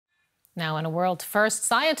Now, in a world first,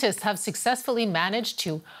 scientists have successfully managed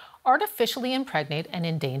to artificially impregnate an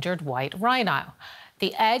endangered white rhino.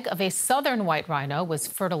 The egg of a southern white rhino was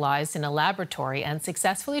fertilized in a laboratory and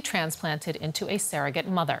successfully transplanted into a surrogate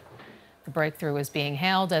mother. The breakthrough is being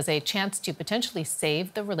hailed as a chance to potentially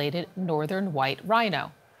save the related northern white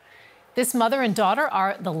rhino. This mother and daughter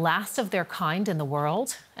are the last of their kind in the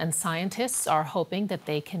world, and scientists are hoping that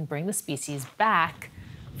they can bring the species back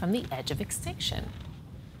from the edge of extinction.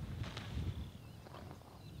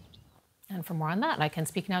 And for more on that, I can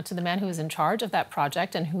speak now to the man who is in charge of that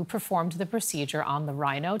project and who performed the procedure on the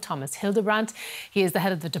rhino, Thomas Hildebrandt. He is the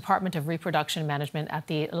head of the Department of Reproduction Management at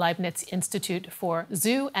the Leibniz Institute for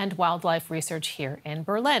Zoo and Wildlife Research here in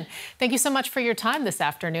Berlin. Thank you so much for your time this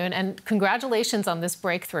afternoon, and congratulations on this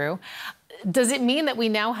breakthrough. Does it mean that we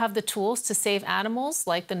now have the tools to save animals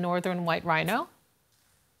like the northern white rhino?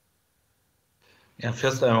 Yeah,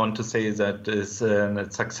 first I want to say that it's a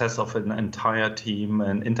success of an entire team,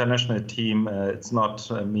 an international team. It's not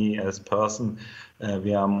me as person.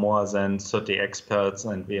 We are more than 30 experts,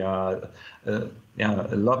 and we are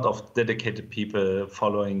a lot of dedicated people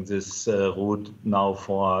following this route now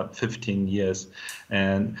for 15 years.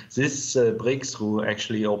 And this breakthrough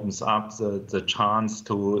actually opens up the chance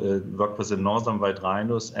to work with the northern white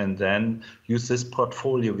rhinos and then use this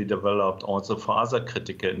portfolio we developed also for other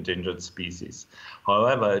critical endangered species.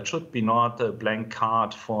 However, it should be not a blank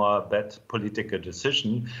card for a bad political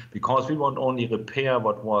decision, because we won't only repair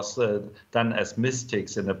what was done as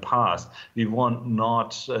mistakes in the past. We want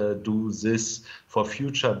not do this for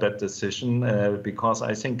future bad decision, because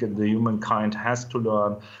I think the humankind has to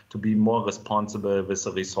learn to be more responsible with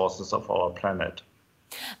the resources of our planet.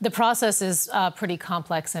 The process is pretty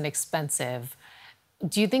complex and expensive.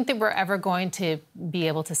 Do you think that we're ever going to be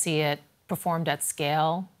able to see it performed at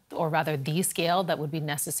scale, or rather the scale that would be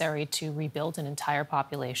necessary to rebuild an entire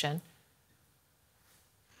population?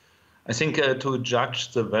 I think to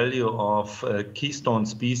judge the value of keystone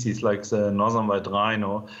species like the northern white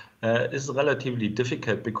rhino is relatively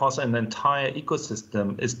difficult, because an entire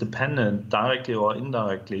ecosystem is dependent directly or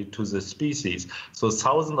indirectly to the species. So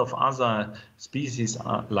thousands of other species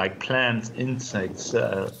like plants, insects,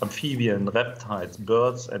 amphibians, reptiles,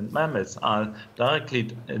 birds and mammals are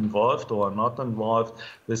directly involved or not involved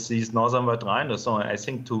with these northern white rhinos. So I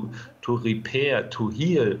think to repair, to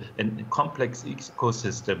heal a complex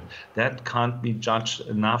ecosystem, that can't be judged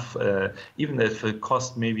enough, even if it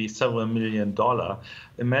costs maybe several $1 million.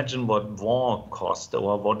 Imagine what war cost,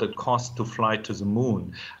 or what it costs to fly to the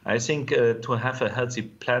moon. I think to have a healthy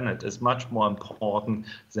planet is much more important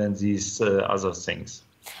than these other things.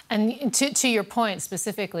 And to your point,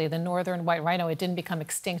 specifically, the northern white rhino, it didn't become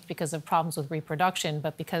extinct because of problems with reproduction,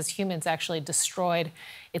 but because humans actually destroyed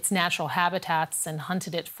its natural habitats and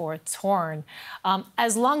hunted it for its horn.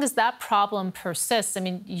 As long as that problem persists, I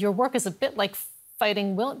mean, your work is a bit like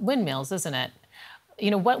fighting windmills, isn't it?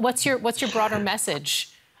 You know, what's your broader message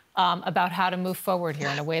about how to move forward here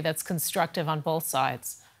in a way that's constructive on both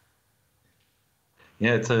sides?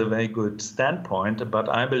 Yeah, it's a very good standpoint, but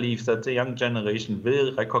I believe that the young generation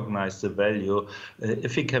will recognize the value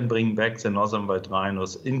if we can bring back the northern white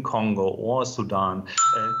rhinos in Congo or Sudan.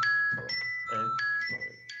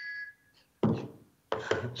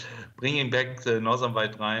 Bringing back the northern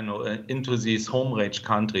white rhino into these home range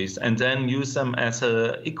countries and then use them as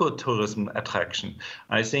an ecotourism attraction.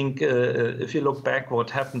 I think if you look back what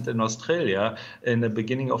happened in Australia in the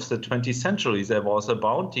beginning of the 20th century, there was a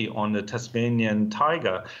bounty on the Tasmanian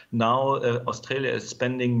tiger. Now Australia is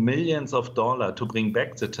spending millions of dollars to bring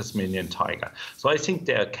back the Tasmanian tiger. So I think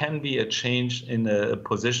there can be a change in the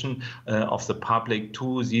position of the public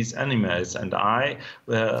to these animals. And I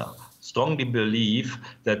strongly believe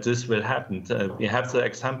that this will happen. We have the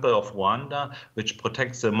example of Rwanda, which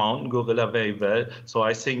protects the mountain gorilla very well. So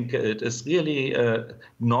I think it is really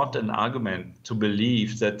not an argument to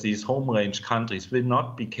believe that these home range countries will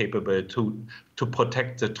not be capable to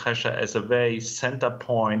protect the treasure as a very center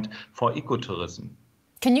point for ecotourism.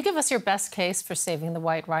 Can you give us your best case for saving the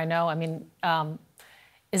white rhino? I mean,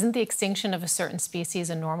 isn't the extinction of a certain species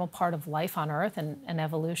a normal part of life on Earth and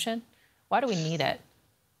evolution? Why do we need it?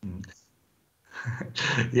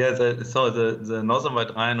 Yeah, so the northern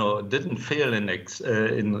white rhino didn't fail in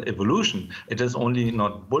evolution. It is only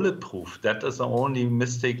not bulletproof. That is the only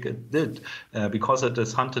mistake it did, because it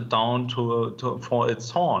is hunted down for its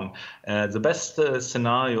horn. The best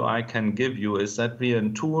scenario I can give you is that we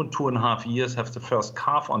in 2.5 years have the first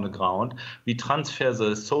calf on the ground. We transfer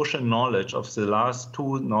the social knowledge of the last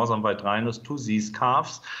 2 northern white rhinos to these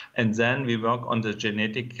calves, and then we work on the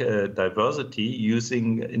genetic diversity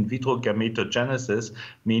using in vitro gametogenesis. gametogenesis,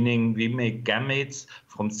 meaning we make gametes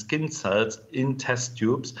from skin cells in test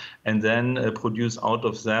tubes and then produce out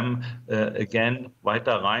of them, again,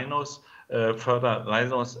 further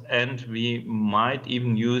rhinos, and we might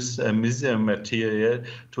even use mycelium material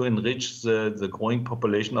to enrich the growing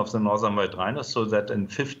population of the northern white rhinos, so that in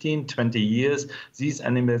 15, 20 years, these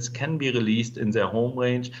animals can be released in their home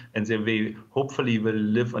range, and they will hopefully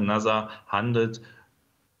live another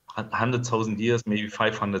 100,000 years, maybe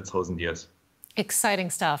 500,000 years. Exciting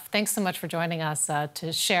stuff. Thanks so much for joining us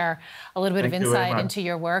to share a little bit of insight into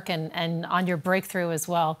your work and on your breakthrough as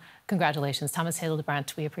well. Congratulations, Thomas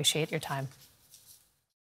Hildebrandt. We appreciate your time.